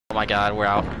Oh my god, we're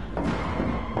out.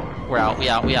 We're out, we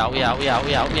out, we out, we out, we out,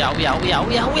 we out, we out, we out, we out,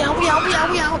 we out, we out, we out, we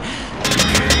out, we out.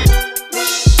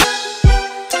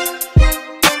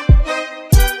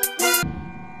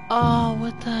 Oh,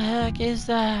 what the heck is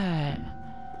that?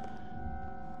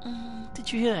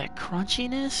 Did you hear that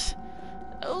crunchiness?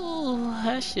 Oh,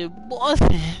 that shit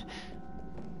bussin'.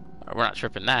 We're not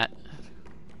tripping that.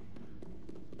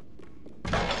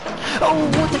 Oh,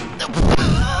 what the?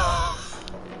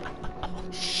 Oh,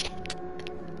 shit.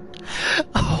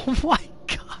 Oh my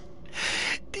god.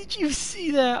 Did you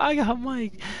see that? I got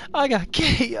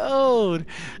KO'd.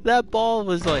 That ball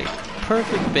was like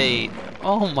perfect bait.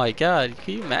 Oh my god.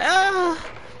 Can you imagine?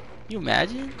 You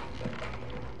imagine?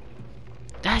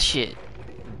 That shit.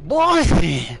 Boy,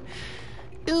 man.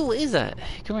 Dude, what is that?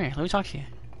 Come here. Let me talk to you.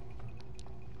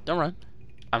 Don't run.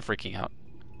 I'm freaking out.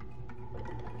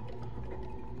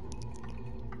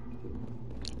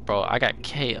 Bro, I got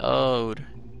KO'd.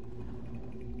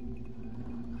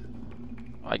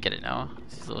 Oh, I get it now.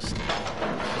 These little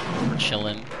stuff. We're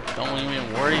chilling. Don't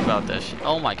even worry about this shit.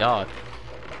 Oh my god.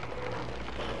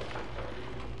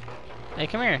 Hey,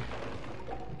 come here.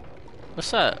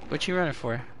 What's up? What you running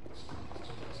for?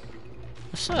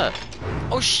 What's up?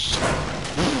 Oh shit!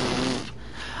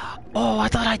 Oh, I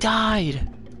thought I died.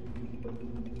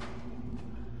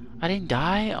 I didn't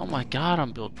die? Oh my god,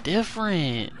 I'm built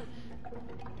different.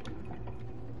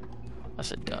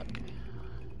 That's a duck.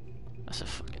 That's a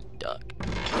fucking duck.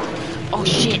 Oh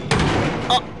shit!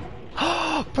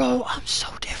 Oh, bro, I'm so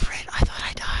different. I thought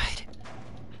I died.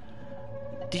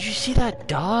 Did you see that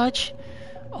dodge?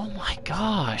 Oh my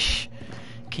gosh.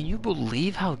 Can you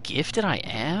believe how gifted I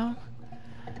am?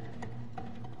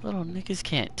 Little niggas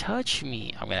can't touch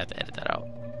me. I'm gonna have to edit that out.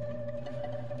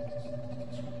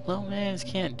 Little mans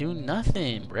can't do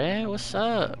nothing, bruh. What's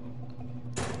up?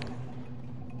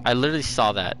 I literally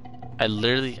saw that. I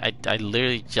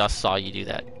literally just saw you do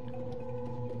that.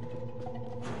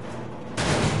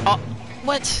 Oh,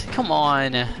 what? Come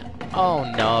on.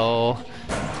 Oh no.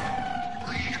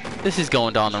 This is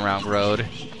going down the wrong road.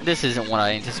 This isn't what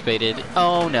I anticipated.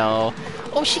 Oh no.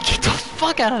 Oh, she kicked the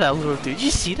fuck out of that little dude. Did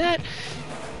you see that?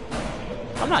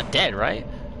 I'm not dead, right?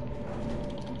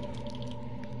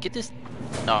 Get this.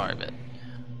 Alright, bet.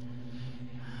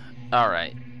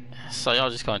 Alright. So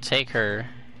y'all just gonna take her.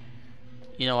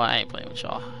 You know what? I ain't playing with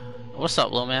y'all. What's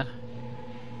up, little man?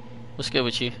 What's good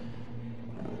with you?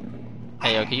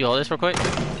 Hey, yo, can you hold this real quick?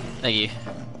 Thank you.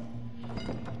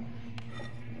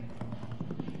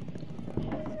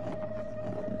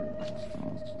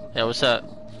 Hey, what's up?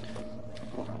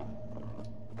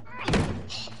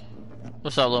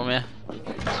 What's up, little man?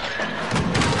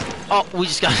 Oh, we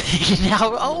just got taken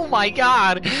out. Oh my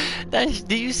god.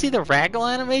 Do you see the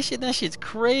ragdoll animation? That shit's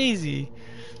crazy.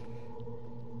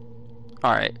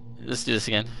 Alright, let's do this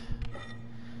again.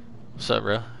 What's up,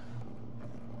 bro?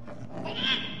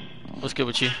 What's good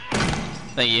with you?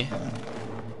 Thank you.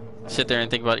 Sit there and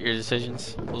think about your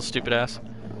decisions, little stupid ass.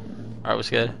 Alright, what's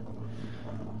good?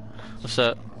 What's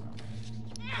up?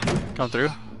 Come through.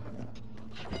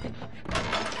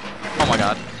 Oh my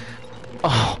god.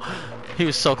 Oh, he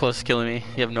was so close to killing me.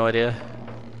 You have no idea.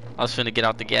 I was finna get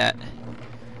out the gat.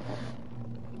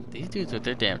 These dudes with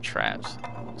their damn traps.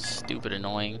 Stupid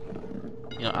annoying.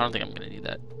 You know, I don't think I'm gonna do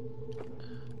that.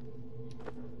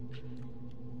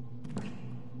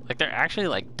 Like, they're actually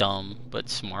like dumb, but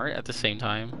smart at the same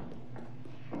time.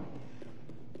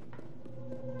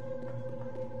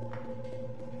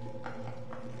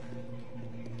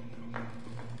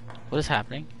 What is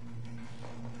happening?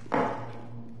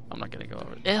 I'm not gonna go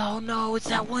over it. Oh no, it's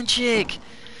that one chick!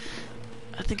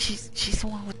 I think she's the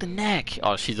one with the neck.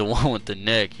 Oh, she's the one with the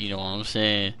neck, you know what I'm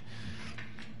saying?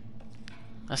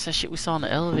 That's that shit we saw in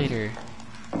the elevator.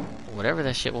 Whatever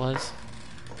that shit was.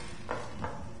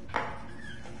 I'm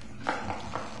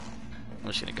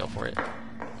just gonna go for it.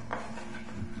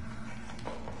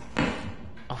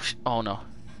 Oh no.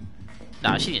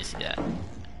 Nah, she didn't see that.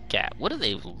 Cat, what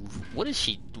is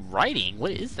she writing?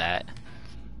 What is that?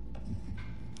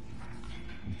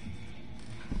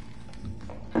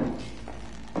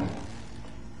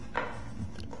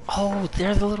 Oh,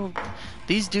 they're the little...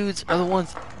 These dudes are the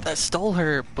ones that stole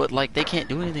her, but like they can't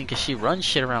do anything because she runs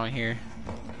shit around here.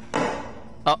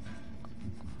 Oh.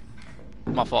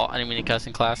 My fault, I didn't mean to cuss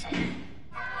in class.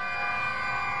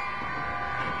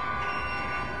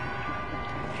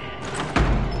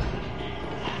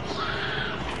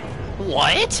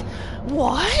 What?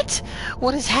 What?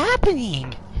 What is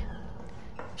happening?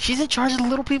 She's in charge of the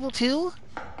little people too?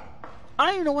 I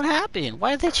don't even know what happened.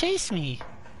 Why did they chase me?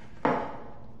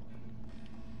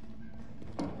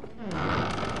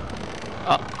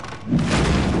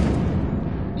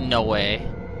 No way.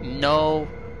 No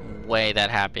way that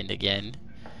happened again.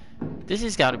 This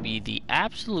has got to be the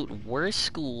absolute worst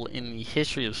school in the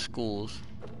history of schools.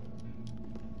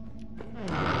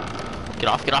 Get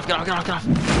off, get off, get off, get off, get off!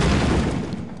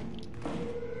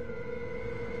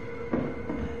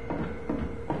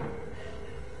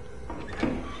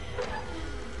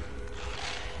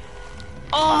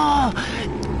 Oh!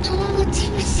 Dude,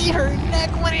 do you see her neck?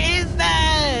 What is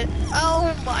that?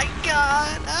 Oh my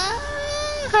god!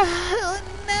 Oh,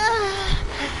 no!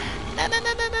 No, no,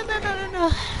 no, no, no, no, no,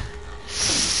 no!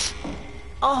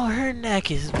 Oh, her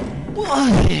neck is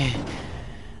bloody!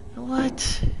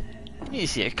 What? You need to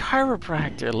see a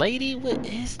chiropractor, lady? What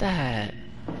is that?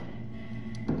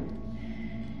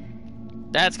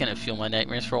 That's gonna fuel my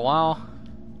nightmares for a while.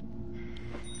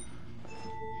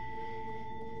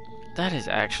 That is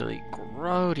actually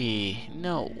grody.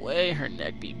 No way her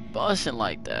neck be busting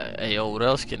like that. Hey, yo, what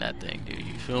else can that thing do?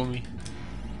 You feel me?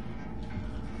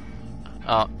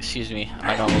 Oh, excuse me.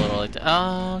 I know I'm a little late to...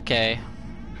 Oh, okay.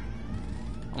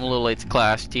 I'm a little late to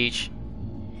class. Teach.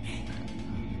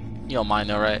 You don't mind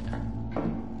though, right?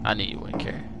 I knew you wouldn't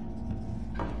care.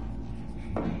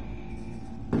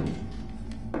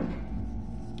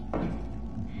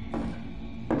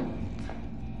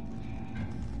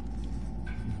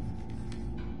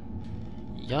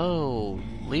 Yo,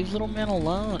 leave little man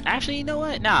alone. Actually, you know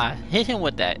what? Nah, hit him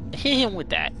with that. Hit him with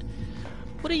that.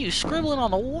 What are you scribbling on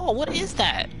the wall? What is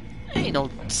that? Ain't no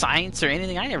science or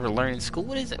anything I ever learned in school.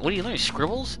 What is it? What do you learn?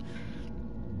 Scribbles?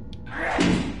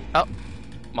 Oh,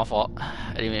 my fault.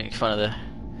 I didn't even make fun of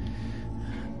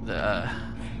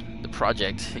the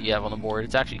project you have on the board.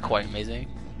 It's actually quite amazing.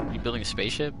 You're building a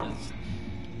spaceship.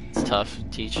 It's tough to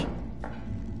teach.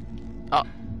 Oh.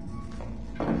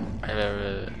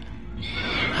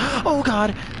 Oh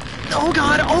god! Oh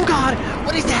god! Oh god!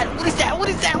 What is that? What is that? What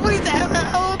is that? What is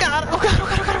that? Oh god! Oh god! Oh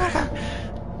god! Oh god! Oh god!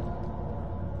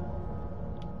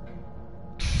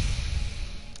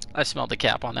 I smelled the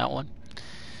cap on that one.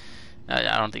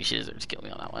 I don't think she deserves to kill me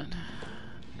on that one.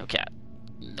 No cat.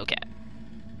 No cat.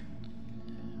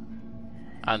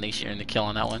 I don't think she earned the kill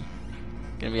on that one.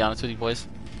 Gonna be honest with you boys.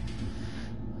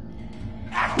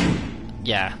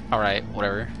 Yeah, alright,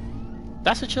 whatever.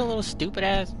 That's what your little stupid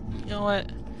ass. You know what?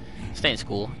 Stay in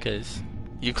school, because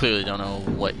you clearly don't know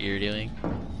what you're doing.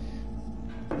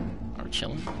 Or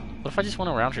chilling. What if I just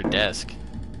went around her desk?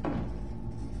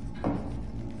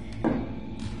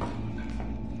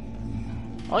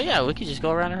 Oh yeah, we could just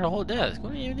go around her whole desk.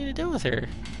 What do you need to do with her?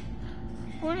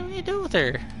 What do you need to do with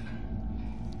her?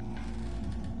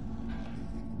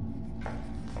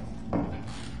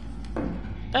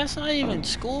 That's not even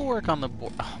schoolwork on the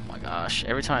board. Oh my gosh.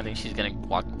 Every time I think she's gonna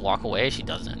walk away, she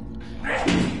doesn't.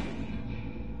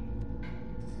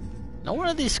 No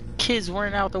wonder these kids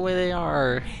weren't out the way they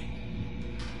are.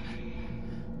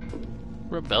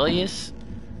 Rebellious.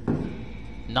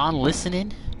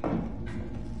 Non-listening.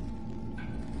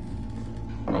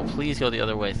 Bro, please go the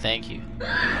other way. Thank you.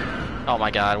 Oh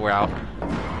my god, we're out.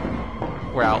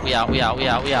 We're out. We out. We out. We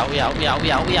out. We out. We out. We out.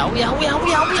 We out. We out. We out. We out.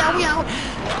 We out. We out. We out.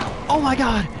 Oh my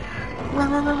god!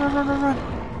 Run, run, run, run, run, run, run!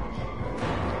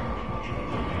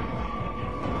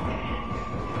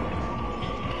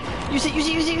 Use it, use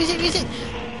it, use it, use it, use it!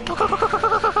 Go, go, go, go, go,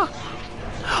 go, go, go!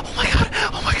 Oh my god!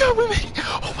 Oh my god, women!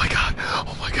 Oh my god!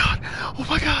 Oh my god! Oh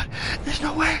my god! There's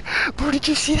no way! Bro, did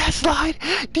you see that slide?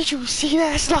 Did you see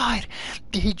that slide?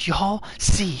 Did y'all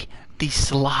see the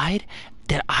slide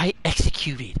that I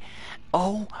executed?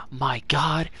 Oh my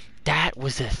god! That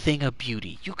was a thing of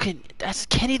beauty. You can. That's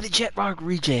Kenny the Jet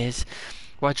Rodriguez.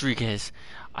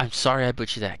 I'm sorry I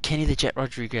butchered that. Kenny the Jet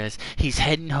Rodriguez. He's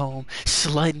heading home,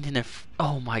 sliding in a.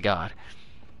 Oh my god.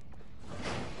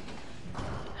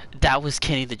 That was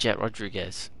Kenny the Jet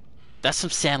Rodriguez. That's some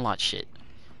Sandlot shit.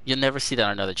 You'll never see that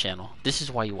on another channel. This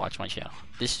is why you watch my channel.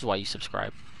 This is why you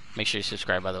subscribe. Make sure you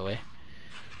subscribe, by the way.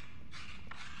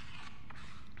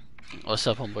 What's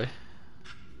up, homeboy?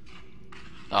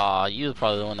 Aw, you were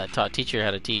probably the one that taught teacher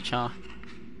how to teach, huh?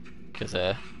 Because,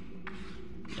 you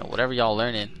know, whatever y'all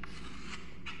learning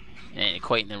ain't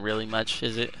equating to really much,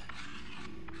 is it?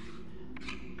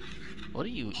 What are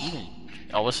you even...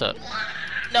 Oh, what's up?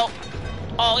 No!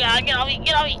 Oh, yeah, get on me,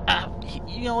 get on me!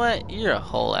 You know what? You're a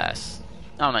whole ass.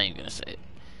 I'm not even gonna say it.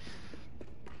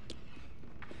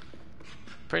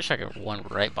 Pretty sure I could run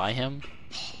right by him.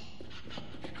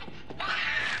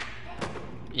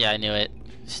 Yeah, I knew it.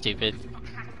 Stupid.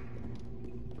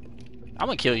 I'm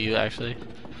gonna kill you, actually.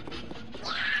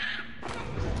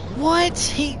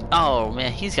 What? Oh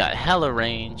man, he's got hella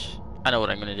range. I know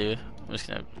what I'm gonna do. I'm just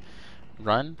gonna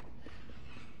run,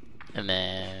 and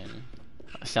then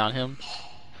sound him.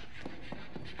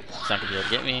 not gonna be able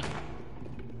to get me.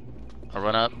 I'll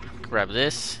run up, grab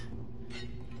this.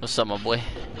 What's up, my boy?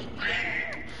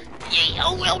 Yeah.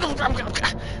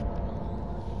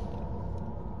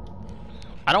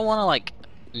 I don't want to like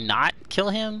not kill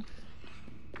him,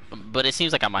 but it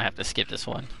seems like I might have to skip this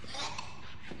one.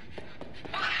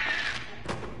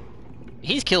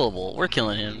 He's killable. We're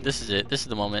killing him. This is it. This is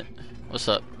the moment. What's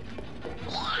up?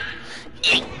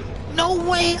 No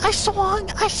way! I swung!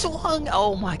 I swung!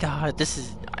 Oh my god, this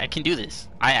is... I can do this.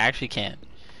 I actually can.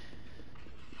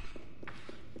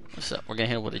 What's up? We're gonna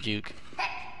hit him with a juke.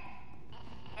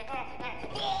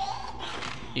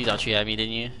 You thought you had me,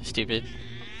 didn't you? Stupid.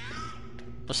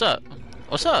 What's up?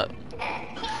 What's up?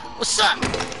 What's up?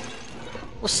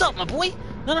 What's up, my boy?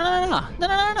 No, no, no, no, no, no,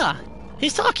 no, no, no.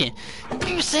 He's talking.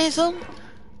 You saying something?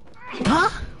 Huh?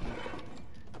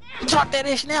 Talk that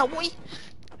ish now, boy.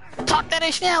 Talk that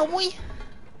ish now, boy.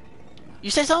 You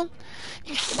say something?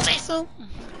 You say something?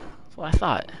 That's what I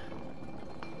thought.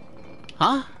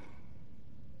 Huh?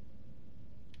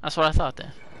 That's what I thought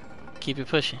then. Keep it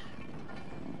pushing.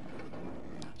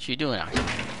 What you doing out here?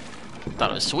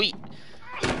 Thought it was sweet.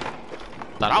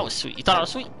 Thought I was sweet. You thought I was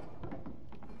sweet?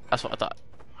 That's what I thought.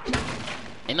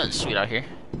 Ain't nothing sweet out here.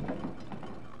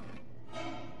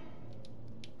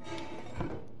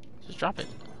 Just drop it.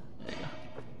 There you go.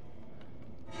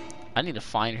 I need to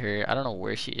find her. I don't know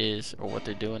where she is or what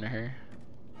they're doing to her.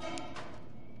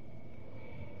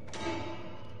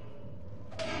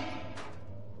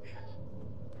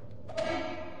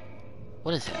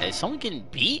 What is that? Is someone getting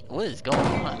beat? What is going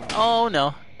on? Oh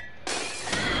no.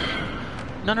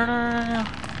 No, no, no, no, no, no.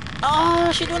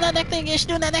 Oh, she's doing that neck thing again. She's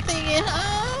doing that neck thing again.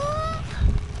 Oh.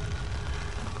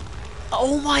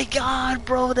 Oh my god,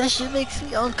 bro. That shit makes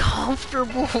me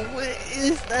uncomfortable. What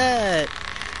is that?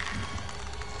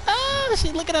 Ah,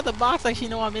 she's looking at the box like she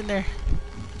know I'm in there.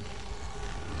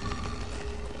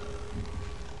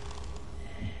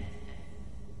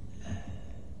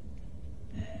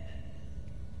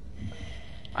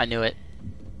 I knew it.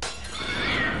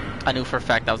 I knew for a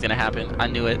fact that was gonna happen. I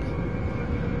knew it.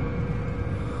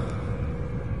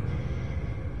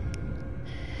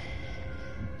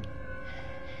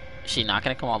 Is she not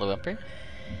gonna come all the way up here?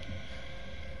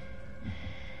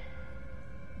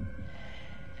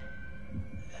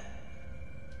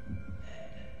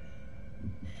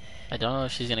 I don't know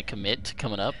if she's gonna commit to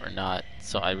coming up or not,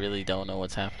 so I really don't know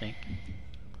what's happening.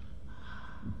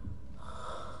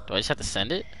 Do I just have to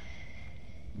send it?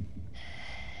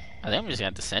 I think I'm just gonna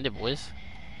have to send it, boys.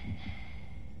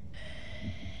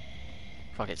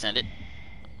 Fuck it, send it.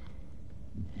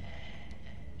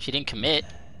 She didn't commit,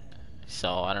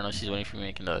 so I don't know if she's waiting for me to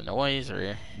make another noise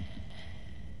or...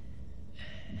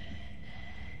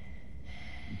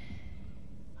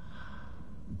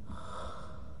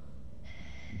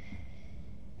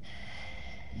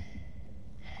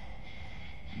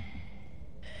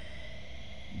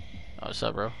 Oh, what's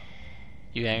up, bro?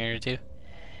 You hanging here too?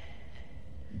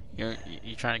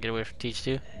 You trying to get away from Teach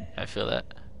too? I feel that.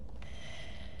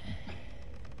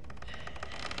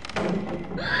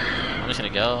 I'm just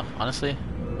gonna go, honestly.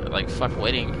 Like, fuck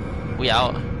waiting. We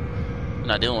out. We're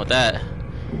not dealing with that.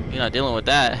 You're not dealing with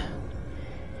that.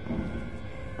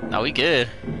 No, we good.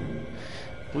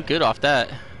 We good off that.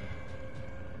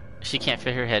 She can't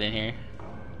fit her head in here,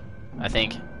 I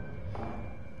think.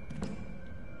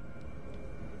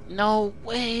 No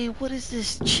way, what is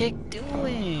this chick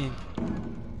doing?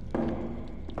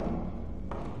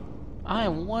 I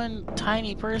am one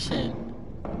tiny person.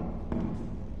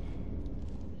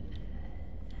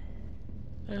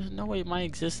 There's no way my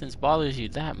existence bothers you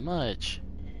that much.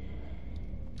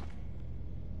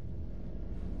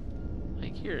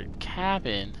 Like, you're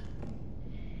capping.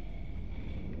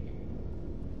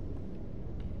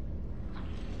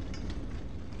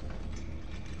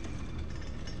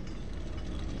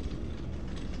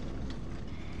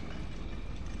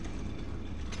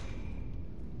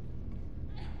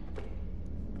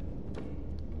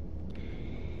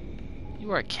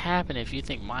 You are capping if you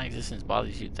think my existence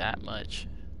bothers you that much.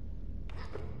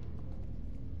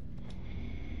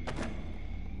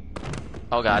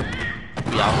 Oh god.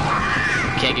 We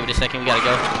out. Can't give it a second. We gotta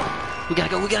go. We gotta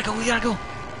go. We gotta go. We gotta go.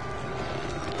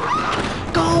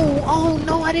 Go! Oh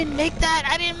no, I didn't make that.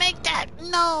 I didn't make that.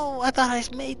 No, I thought I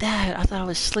made that. I thought I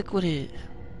was slick with it.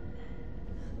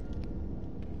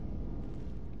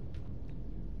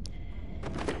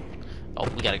 Oh,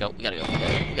 we gotta go. We gotta go. We gotta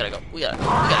go. We gotta go. We gotta go.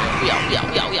 We out. We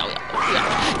out. We out. We out. We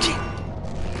out. Gee.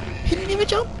 He didn't even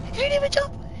jump. He didn't even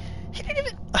jump. He didn't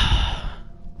even.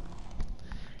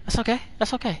 That's okay.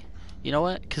 That's okay. You know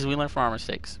what? Because we learn from our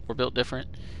mistakes. We're built different.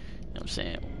 You know what I'm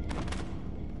saying?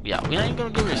 Yeah, we're not even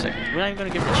gonna give her a second. We're not even gonna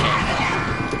give her a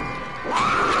chance.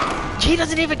 He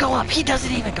doesn't even go up. He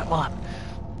doesn't even go up.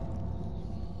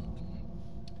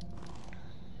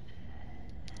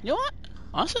 You know what?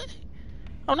 Honestly,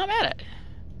 I'm not mad at it.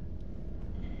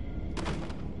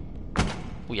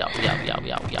 We out.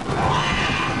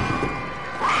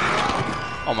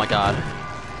 Oh my god.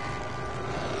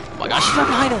 Oh my gosh, she's right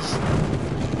behind us.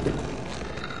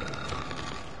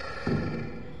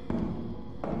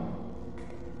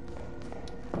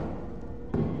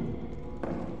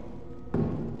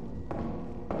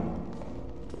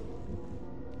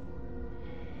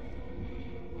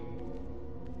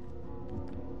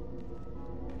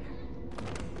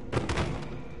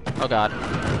 Oh god.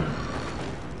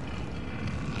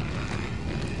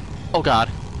 Oh god.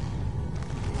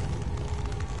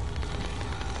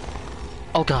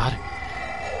 Oh god.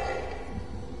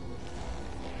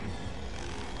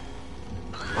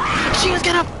 She was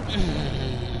gonna...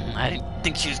 I didn't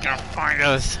think she was gonna find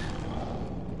us.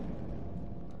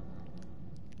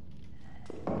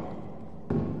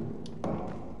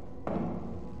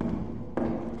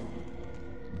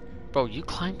 Bro, you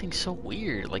climb things so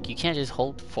weird. Like, you can't just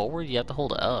hold forward, you have to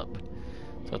hold up.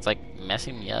 So it's like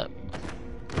messing me up.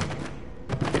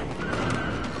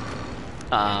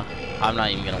 I'm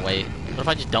not even gonna wait. What if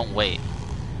I just don't wait?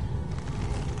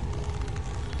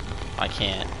 I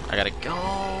can't. I gotta go.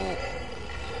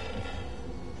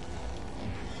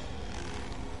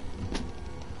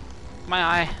 My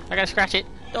eye. I gotta scratch it.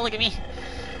 Don't look at me.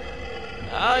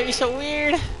 Oh, you're so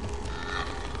weird.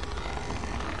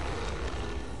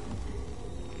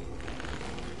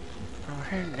 Bro,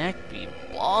 her neck be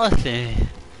bussin'.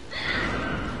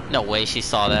 No way she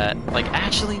saw that. Like,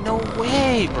 actually, no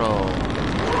way, bro.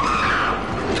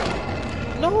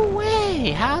 No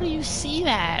way. How do you see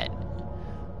that?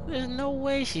 There's no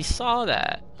way she saw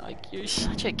that. Like, you're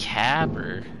such a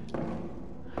capper.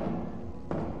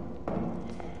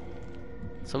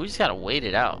 So we just gotta wait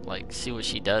it out, like, see what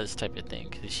she does type of thing.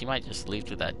 Cause she might just leave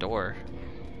through that door.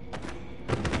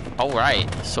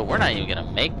 Alright, so we're not even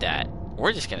gonna make that.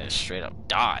 We're just gonna straight up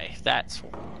die. That's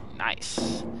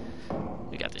nice.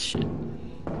 We got this shit.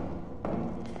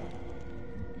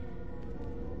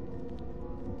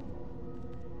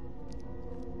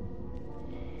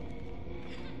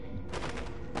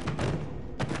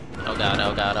 Oh god,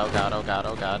 oh god, oh god, oh god,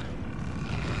 oh god.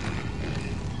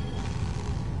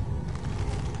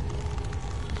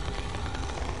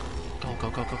 Go, go,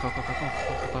 go, go, go, go, go, go,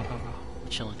 go, go, go, go. We're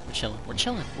chilling, we're chilling, we're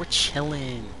chilling, we're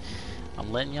chilling.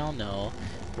 I'm letting y'all know,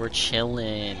 we're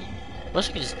chilling. What if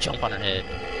she could just jump on her head?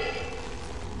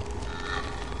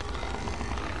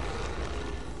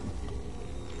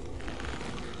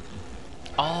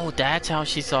 Oh, that's how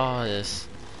she saw us.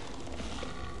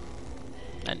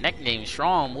 That neck game's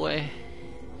strong, boy.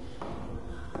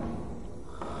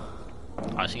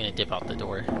 Oh, she's gonna dip out the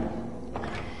door.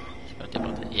 She's gonna dip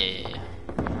out the... Yeah.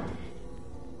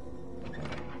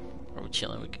 Are we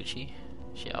chilling with Gucci?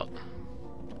 She out.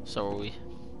 So are we.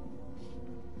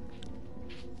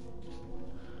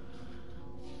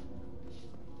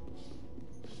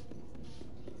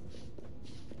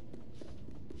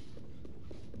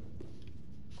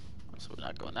 So we're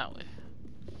not going that way.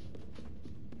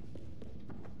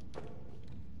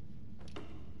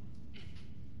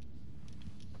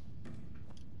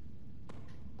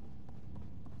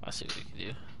 Let's see what we can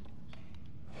do.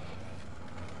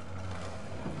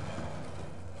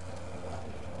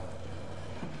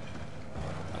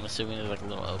 I'm assuming there's like a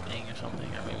little opening or something,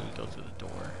 or maybe we go through the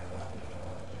door.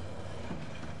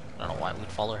 I don't know why we'd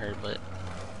follow her, but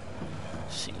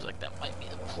seems like that might be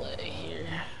the play here.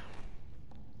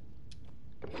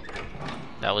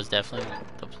 That was definitely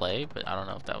the play, but I don't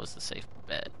know if that was the safe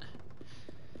bet.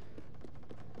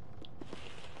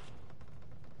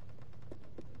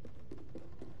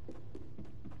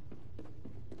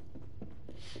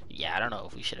 Yeah, I don't know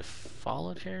if we should have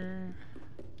followed her.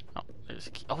 Oh, there's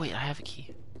a key. Oh wait, I have a key.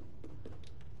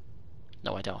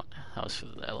 No, I don't. That was for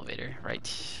the elevator. Right.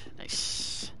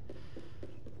 Nice.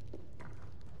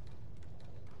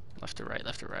 Left to right,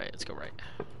 left to right. Let's go right.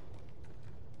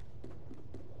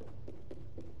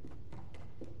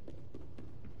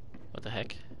 What the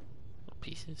heck? Little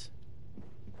pieces.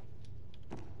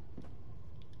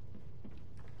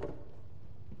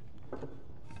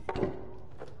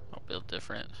 I'll build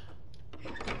different.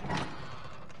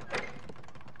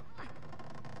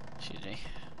 Excuse me.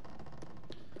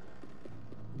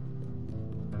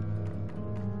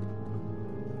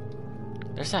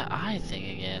 There's that eye thing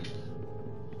again.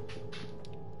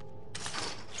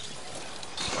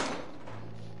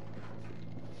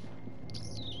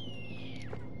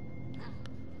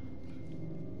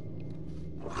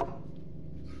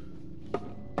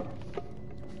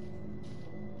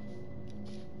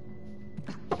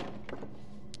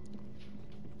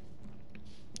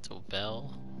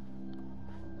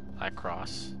 Black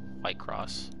cross. White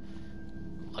cross.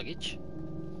 Luggage.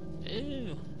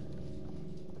 Ew.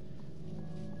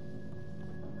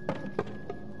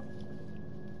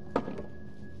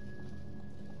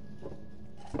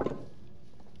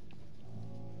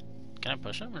 Can I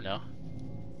push him or no?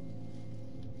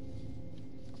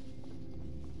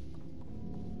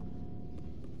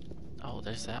 Oh,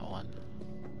 there's that one.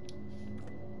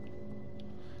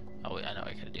 Oh wait, I know what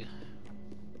I gotta do.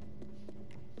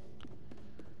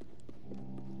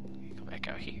 Go back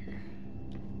out here.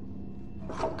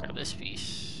 Grab this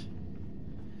piece.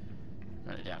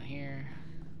 Run it down here.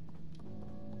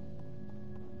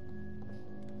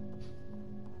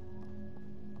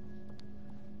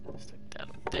 Stick that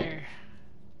up there.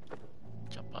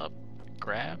 Jump up.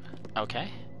 Grab. Okay.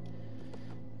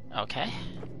 Okay.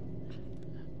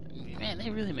 Man, they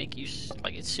really make you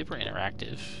like it's super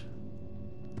interactive.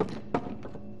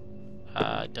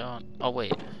 Don't. Oh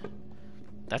wait,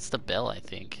 that's the bell, I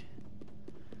think.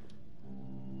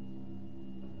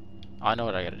 Oh, I know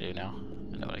what I gotta do now.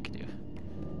 I know what I can do.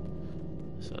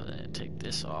 So then take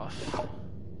this off.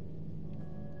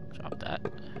 Drop that.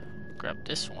 Grab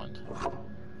this one.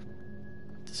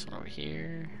 This one over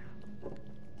here.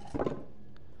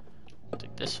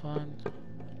 Take this one.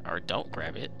 Or don't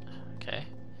grab it. Okay.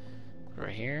 Right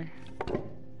here.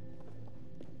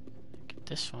 Get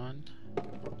this one.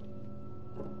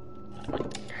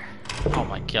 Right there. Oh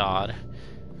my god.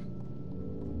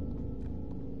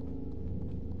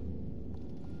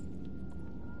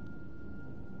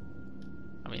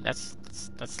 I mean that's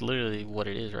literally what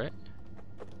it is, right?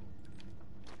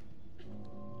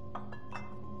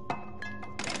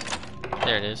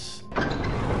 There it is.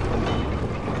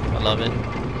 I love it.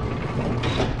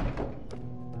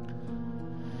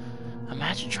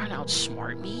 Imagine trying to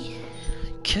outsmart me.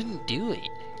 Couldn't do it.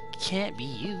 Can't be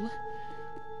you.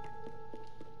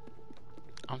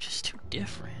 I'm just too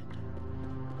different.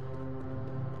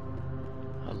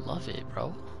 I love it,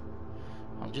 bro.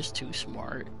 I'm just too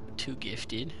smart, too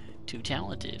gifted, too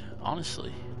talented,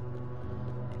 honestly.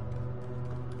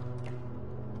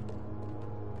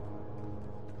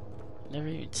 Never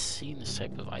even seen this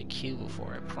type of IQ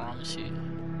before, I promise you.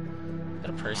 Is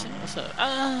that a person? What's up?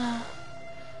 Ah!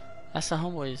 That's the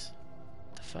homeboys.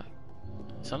 What the fuck?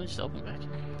 Something just opened back here.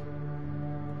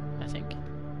 I think.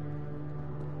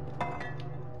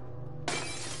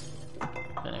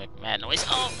 Gonna make mad noise.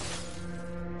 Oh!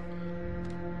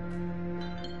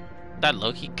 That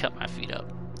low-key cut my feet up.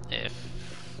 If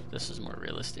this is more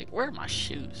realistic. Where are my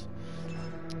shoes?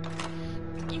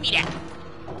 Give me that!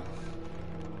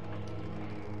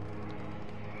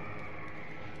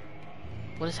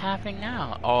 What is happening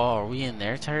now? Oh, are we in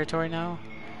their territory now?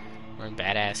 We're in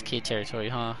badass kid territory,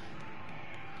 huh?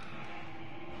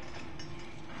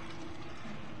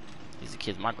 These are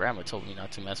kids my grandma told me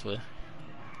not to mess with.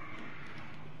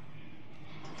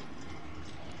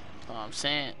 Know what I'm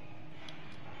saying?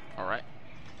 Alright.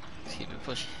 Let's keep it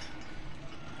pushing.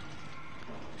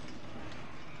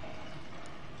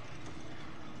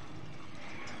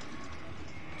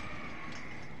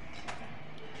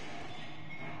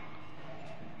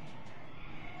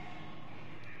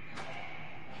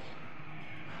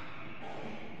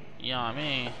 You know what I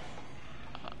mean?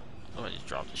 Let me just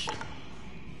drop this shit.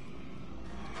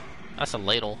 That's a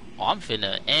ladle. Oh, I'm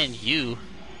finna end you.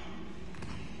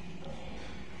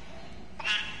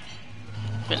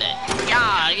 Finna.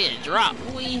 God, get dropped,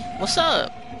 boy. What's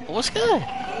up? What's good?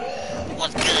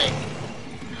 What's good?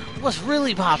 What's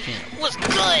really popping? What's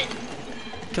good?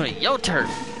 Come to your turf.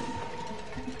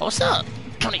 What's up?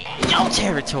 Come to your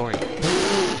territory.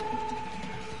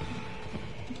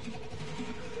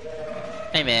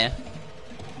 Hey man,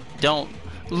 don't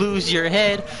lose your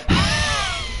head.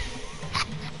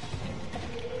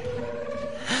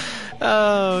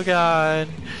 Oh god.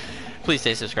 Please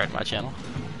stay subscribed to my channel.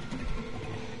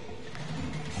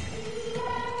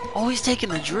 Oh, he's taking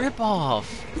the drip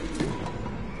off.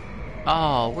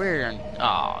 Oh,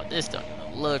 oh, this doesn't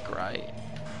even look right.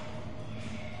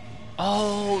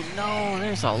 Oh no,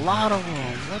 there's a lot of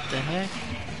them. What the heck?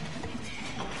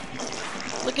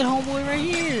 Look at homeboy right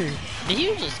here. Did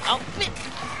you just outfit?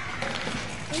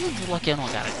 Oh, lucky I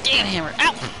don't got a damn hammer.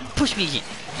 Ow! Push me again.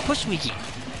 Push me again.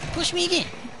 Push me again.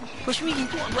 Push me again.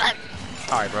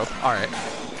 Alright, bro. Alright.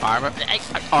 Alright, bro.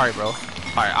 Alright, bro.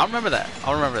 Alright, I'll remember that.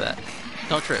 I'll remember that.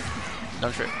 Don't trip.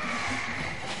 Don't trip.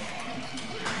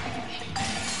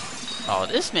 Oh,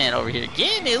 this man over here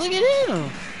getting it. Look at him.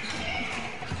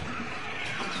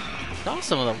 Y'all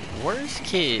some of the worst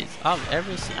kids I've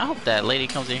ever seen. I hope that lady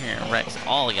comes in here and wrecks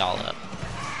all y'all up.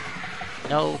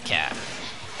 No cap.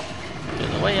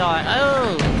 Cause the way y'all,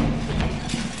 oh,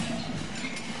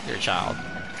 you're a child.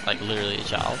 Like literally a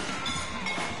child.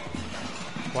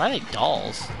 Why are they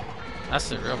dolls? That's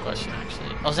the real question,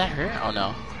 actually. Oh, is that her? Oh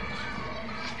no.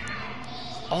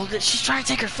 Oh, she's trying to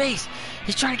take her face.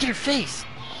 He's trying to get her face.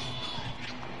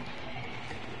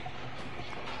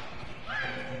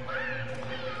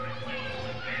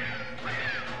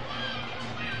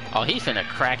 Oh, he's finna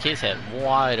crack his head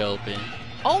wide open.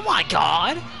 Oh my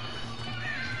god!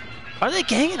 Are they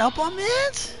ganging up on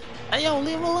Mins? Hey, yo,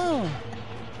 leave him alone.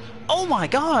 Oh my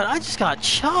god, I just got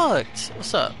chucked.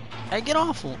 What's up? Hey, get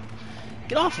off him.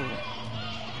 Get off of him.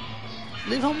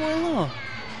 Leave homeboy alone.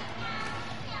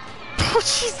 Bro,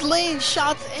 she's laying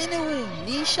shots into him.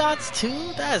 Knee shots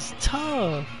too? That's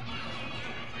tough.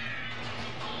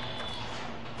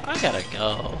 I gotta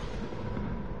go.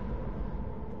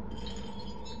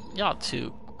 Y'all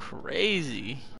too crazy.